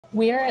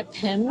We are at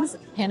Pim's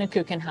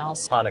Pannenkoeken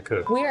House.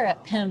 Pannenkoeken. We are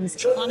at Pim's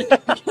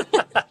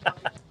Pannenkoeken.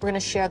 We're gonna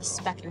share the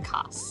speck and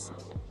Koss.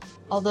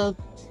 Although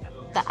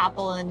the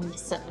apple and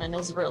cinnamon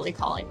is really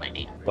calling my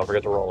name. Don't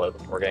forget to roll it.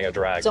 We're getting a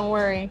drag. Don't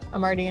worry,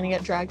 I'm already gonna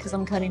get dragged because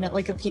I'm cutting it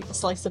like a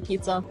slice of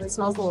pizza. It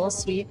smells a little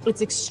sweet.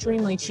 It's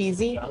extremely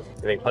cheesy. You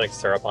think putting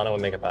syrup on it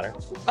would make it better?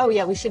 Oh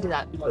yeah, we should do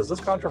that. Is this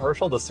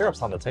controversial? The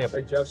syrup's on the table.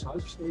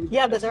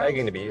 Yeah, but It's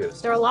begging to be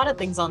used. there are a lot of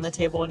things on the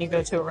table when you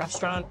go to a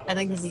restaurant. I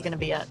think this is gonna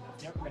be it.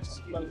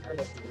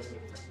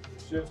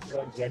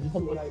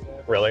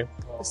 Really?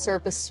 The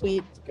syrup is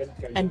sweet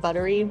and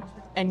buttery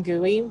and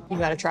gooey. You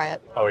gotta try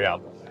it. Oh yeah.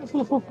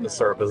 The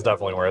syrup is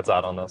definitely where it's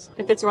at on this.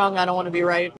 If it's wrong, I don't want to be right.